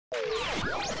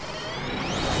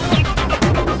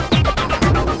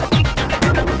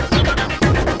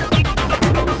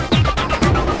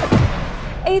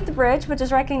8thBridge, which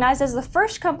is recognized as the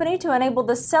first company to enable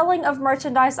the selling of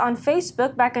merchandise on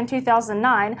Facebook back in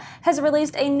 2009, has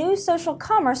released a new social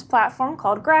commerce platform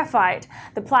called Graphite.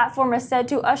 The platform is said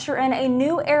to usher in a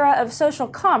new era of social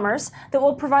commerce that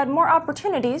will provide more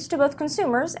opportunities to both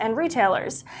consumers and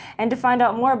retailers. And to find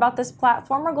out more about this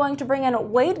platform, we're going to bring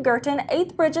in Wade Gerten,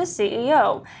 8thBridge's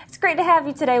CEO. It's great to have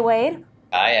you today, Wade.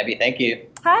 Hi, Abby. Thank you.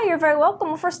 Hi, you're very welcome.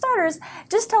 Well, for starters,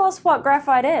 just tell us what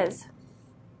Graphite is.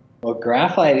 Well,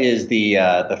 Graphite is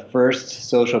the first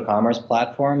social commerce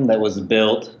platform that was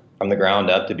built from the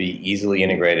ground up to be easily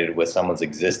integrated with someone's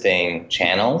existing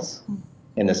channels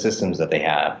and the systems that they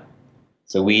have.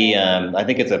 So I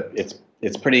think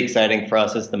it's pretty exciting for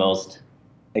us. It's the most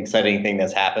exciting thing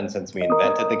that's happened since we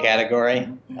invented the category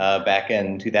back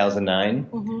in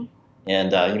 2009.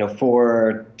 And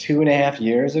for 2.5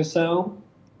 years or so,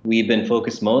 we've been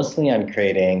focused mostly on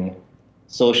creating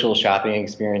social shopping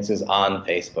experiences on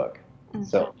Facebook.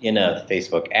 So in a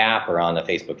Facebook app or on a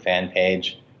Facebook fan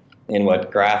page. And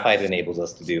what Graphite enables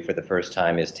us to do for the first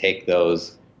time is take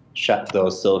those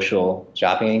social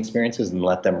shopping experiences and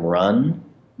let them run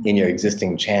in your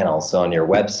existing channels. So on your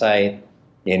website,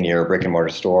 in your brick and mortar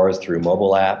stores, through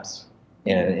mobile apps,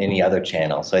 and any other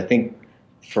channel. So I think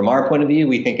from our point of view,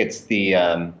 we think it's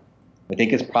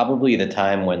probably the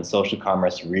time when social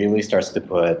commerce really starts to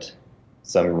put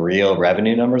some real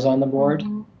revenue numbers on the board.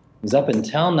 Because up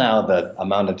until now, the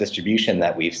amount of distribution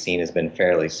that we've seen has been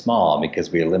fairly small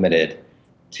because we're limited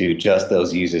to just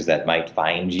those users that might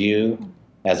find you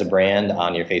as a brand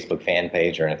on your Facebook fan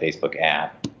page or in a Facebook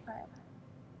app.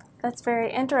 That's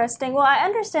very interesting. Well, I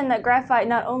understand that Graphite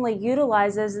not only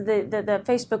utilizes the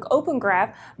Facebook Open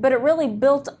Graph, but it really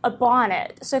built upon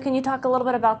it. So can you talk a little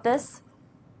bit about this?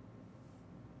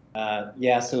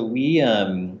 Yeah, so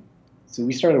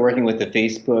we started working with the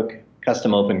Facebook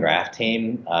Custom Open Graph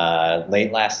team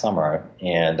late last summer,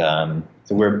 and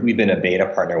so we've been a beta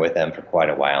partner with them for quite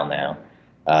a while now.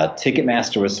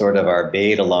 Ticketmaster was sort of our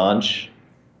beta launch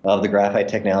of the Graphite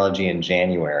technology in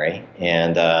January,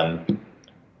 and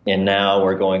now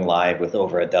we're going live with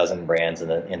over a dozen brands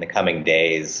in the coming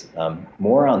days,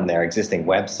 more on their existing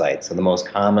website. So the most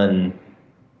common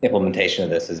implementation of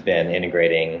this has been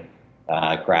integrating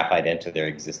Graphite into their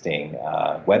existing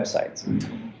websites.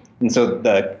 And so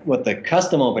what the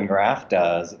custom open graph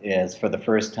does is, for the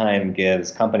first time, gives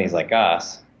companies like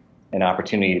us an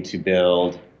opportunity to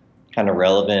build kind of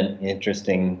relevant,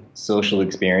 interesting social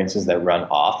experiences that run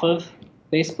off of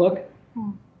Facebook.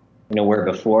 Where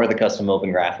before the custom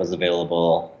open graph was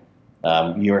available,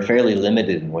 you were fairly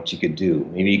limited in what you could do.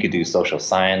 Maybe you could do social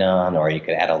sign-on, or you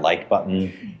could add a like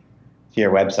button to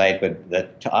your website,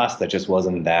 but to us, that just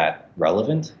wasn't that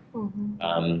relevant.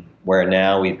 Where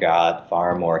now we've got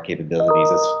far more capabilities.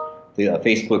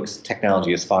 Facebook's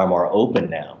technology is far more open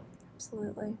now.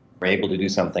 Absolutely. We're able to do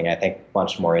something, I think,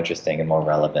 much more interesting and more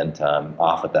relevant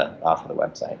off of the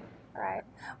website. Right.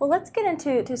 Well, let's get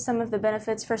into some of the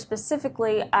benefits for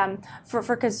specifically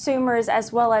for consumers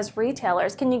as well as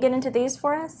retailers. Can you get into these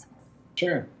for us?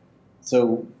 Sure.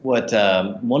 So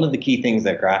one of the key things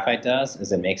that Graphite does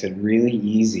is it makes it really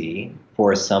easy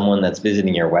for someone that's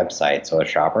visiting your website, so a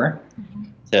shopper,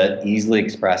 to easily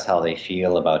express how they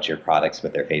feel about your products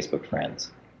with their Facebook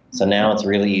friends. So now it's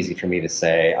really easy for me to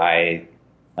say,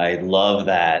 I love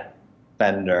that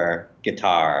Fender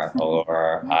guitar,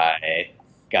 or I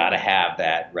gotta have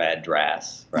that red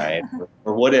dress, right?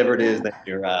 or whatever it is that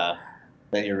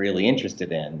you're really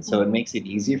interested in. So it makes it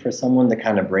easier for someone to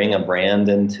kind of bring a brand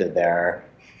into their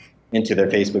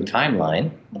Facebook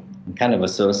timeline and kind of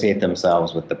associate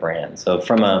themselves with the brand. So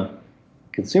from a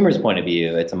consumer's point of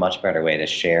view, it's a much better way to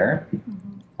share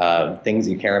things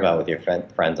you care about with your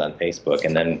friends on Facebook.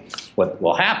 And then what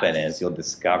will happen is you'll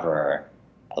discover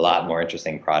a lot more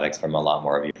interesting products from a lot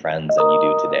more of your friends than you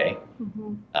do today,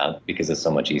 because it's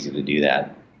so much easier to do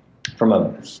that. From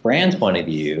a brand's point of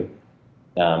view,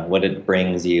 what it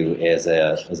brings you is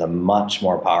a much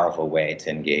more powerful way to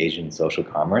engage in social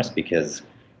commerce, because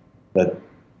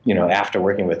after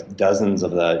working with dozens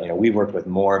of we've worked with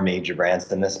more major brands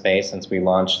in this space since we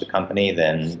launched the company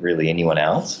than really anyone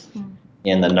else.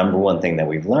 And the number one thing that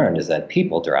we've learned is that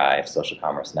people drive social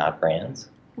commerce, not brands.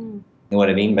 And what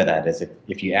I mean by that is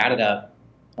if you added up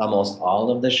almost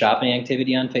all of the shopping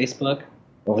activity on Facebook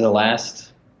over the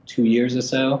last 2 years or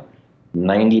so,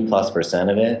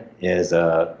 90+% of it is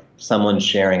someone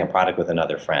sharing a product with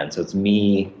another friend. So it's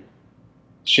me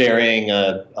sharing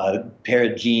a pair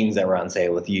of jeans that were on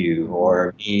sale with you,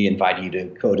 or me inviting you to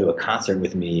go to a concert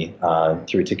with me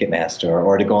through Ticketmaster,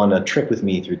 or to go on a trip with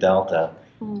me through Delta.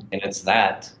 And it's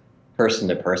that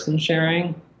person-to-person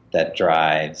sharing that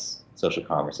drives social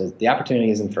commerce is the opportunity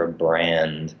isn't for a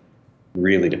brand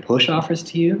really to push offers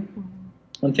to you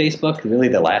on Facebook. Really,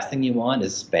 the last thing you want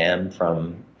is spam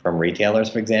from retailers,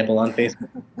 for example, on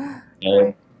Facebook.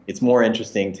 Right. It's more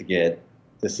interesting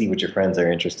to see what your friends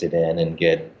are interested in and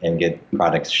get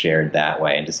products shared that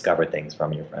way and discover things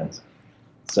from your friends.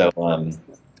 So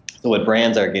what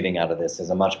brands are getting out of this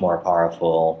is a much more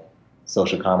powerful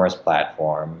social commerce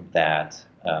platform that,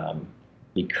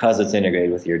 because it's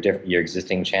integrated with your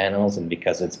existing channels and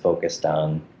because it's focused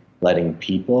on letting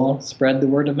people spread the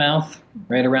word of mouth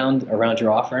right around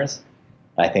your offers,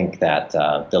 I think that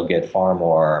they'll get far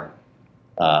more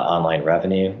online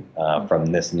revenue from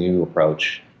this new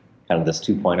approach, kind of this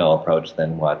 2.0 approach,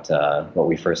 than what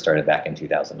we first started back in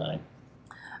 2009.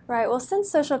 Right. Well, since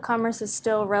social commerce is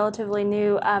still relatively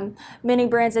new, many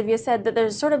brands, have you said that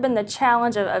there's sort of been the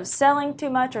challenge of selling too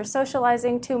much or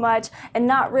socializing too much and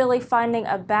not really finding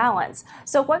a balance.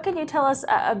 So what can you tell us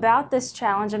about this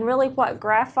challenge and really what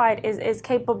Graphite is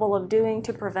capable of doing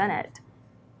to prevent it?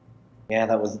 Yeah,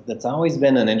 that's always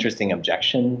been an interesting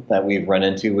objection that we've run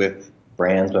into with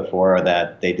brands before,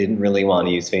 that they didn't really want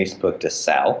to use Facebook to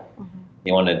sell.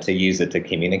 They wanted to use it to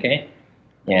communicate.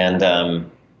 And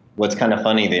what's kind of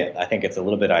funny, I think it's a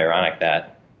little bit ironic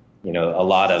that, a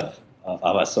lot of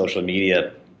us social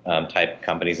media type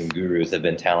companies and gurus have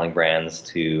been telling brands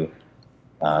to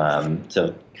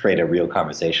create a real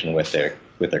conversation with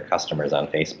their customers on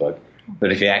Facebook.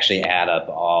 But if you actually add up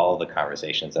all the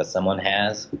conversations that someone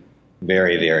has,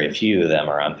 very, very few of them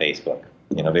are on Facebook.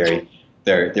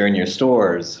 They're in your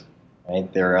stores,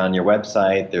 right? They're on your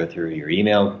website. They're through your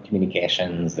email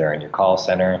communications. They're in your call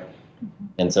center.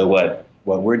 And so what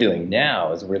we're doing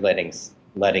now is we're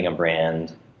letting a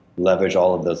brand leverage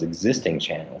all of those existing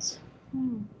channels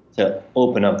to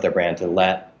open up their brand, to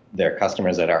let their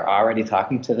customers that are already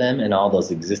talking to them in all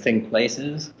those existing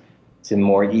places to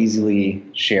more easily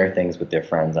share things with their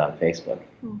friends on Facebook.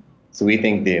 So we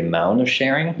think the amount of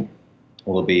sharing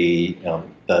will be,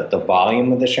 the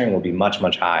volume of the sharing will be much,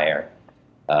 much higher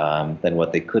than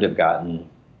what they could have gotten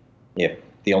if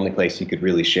the only place you could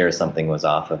really share something was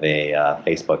off of a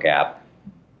Facebook app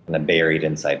and buried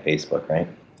inside Facebook, right?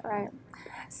 Right.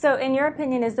 So in your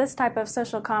opinion, is this type of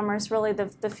social commerce really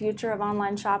the future of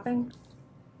online shopping?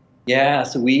 Yeah,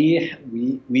 so we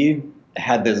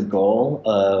had this goal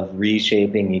of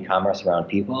reshaping e-commerce around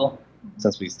people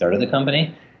since we started the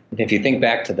company. If you think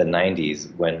back to the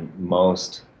 90s, when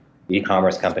most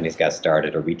e-commerce companies got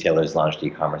started or retailers launched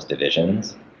e-commerce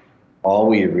divisions, all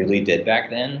we really did back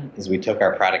then is we took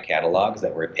our product catalogs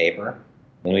that were paper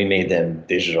and we made them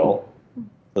digital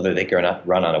so that they could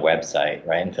run on a website,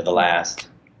 right? And for the last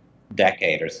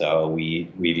decade or so, we've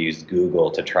used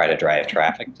Google to try to drive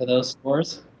traffic to those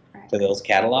stores, to those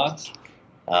catalogs.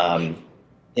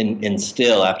 And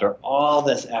still, after all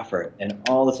this effort and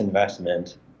all this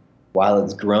investment, while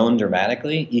it's grown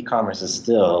dramatically, e-commerce is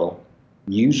still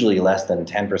usually less than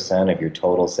 10% of your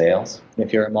total sales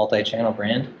if you're a multi-channel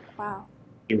brand. Wow.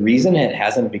 The reason it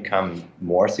hasn't become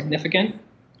more significant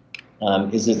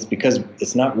is it's because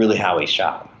it's not really how we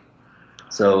shop.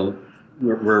 So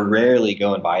we're rarely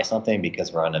go and buy something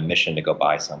because we're on a mission to go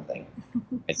buy something.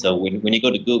 And so when you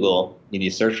go to Google and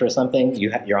you search for something,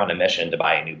 you're on a mission to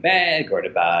buy a new bag or to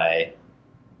buy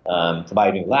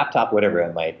a new laptop, whatever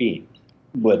it might be.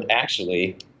 But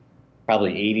actually,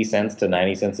 probably 80 cents to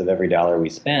 90 cents of every dollar we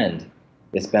spend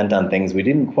is spent on things we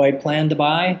didn't quite plan to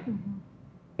buy,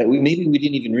 that maybe we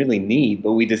didn't even really need,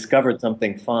 but we discovered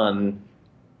something fun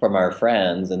from our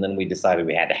friends, and then we decided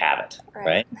we had to have it,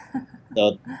 right?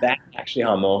 So that's actually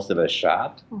how most of us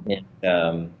shopped.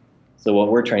 And, so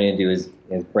what we're trying to do is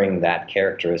bring that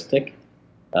characteristic,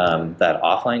 that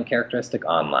offline characteristic,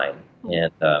 online,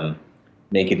 and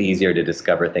make it easier to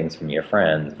discover things from your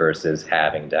friends versus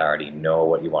having to already know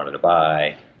what you wanted to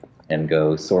buy and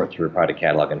go sort through a product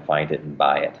catalog and find it and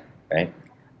buy it, right?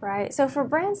 Right. So for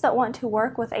brands that want to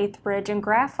work with 8thBridge and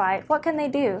Graphite, what can they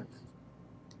do?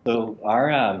 So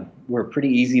we're pretty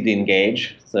easy to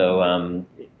engage. So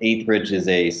 8thBridge is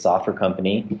a software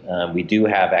company. We do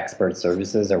have expert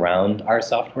services around our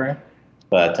software,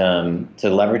 but to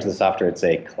leverage the software, it's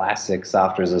a classic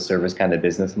software as a service kind of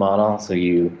business model. So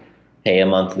you pay a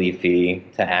monthly fee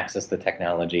to access the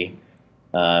technology.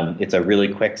 It's a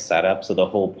really quick setup. So the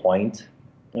whole point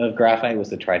of Graphite was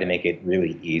to try to make it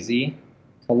really easy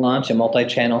to launch a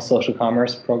multi-channel social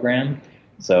commerce program.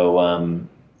 So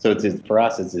for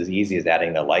us, it's as easy as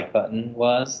adding the like button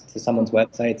was to someone's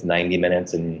website. It's 90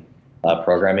 minutes in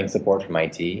programming support from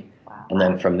IT. Wow. And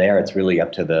then from there, it's really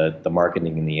up to the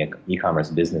marketing and the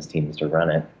e-commerce business teams to run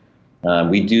it.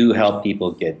 We do help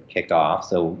people get kicked off.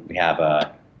 So we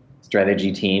have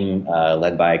strategy team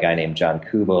led by a guy named John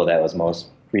Kubo that was most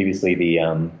previously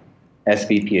the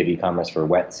SVP of e-commerce for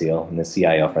Wet Seal and the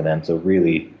CIO for them. So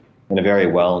really, and a very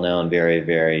well-known,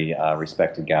 very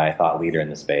respected guy, thought leader in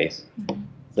the space.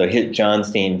 So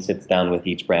John's team sits down with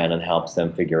each brand and helps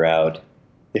them figure out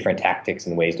different tactics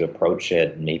and ways to approach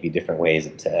it, and maybe different ways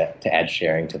to add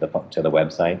sharing to the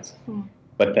websites.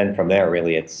 But then from there,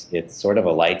 really, it's sort of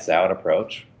a lights out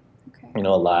approach. Okay. You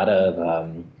know, a lot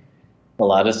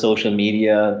of social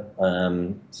media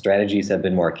strategies have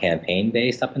been more campaign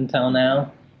based up until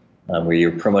now, where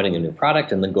you're promoting a new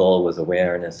product and the goal was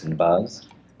awareness and buzz.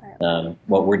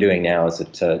 What we're doing now is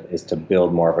to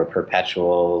build more of a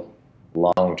perpetual,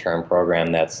 long-term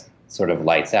program that's sort of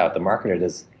lights out. The marketer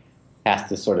has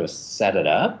to sort of set it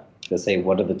up to say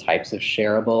what are the types of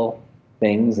shareable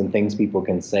things and things people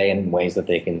can say and ways that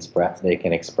they can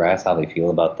express how they feel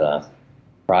about the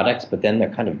products, but then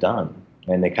they're kind of done.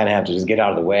 And they kind of have to just get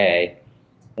out of the way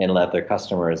and let their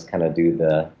customers kind of do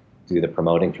the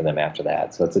promoting for them after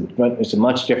that. So it's a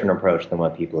much different approach than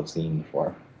what people have seen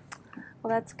before. Well,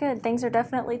 that's good. Things are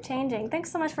definitely changing.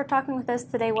 Thanks so much for talking with us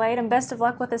today, Wade, and best of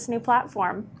luck with this new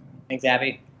platform. Thanks,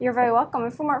 Abby. You're very welcome.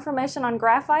 And for more information on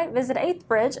Graphite, visit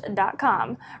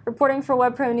 8thBridge.com. Reporting for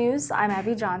WebPro News, I'm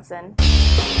Abby Johnson.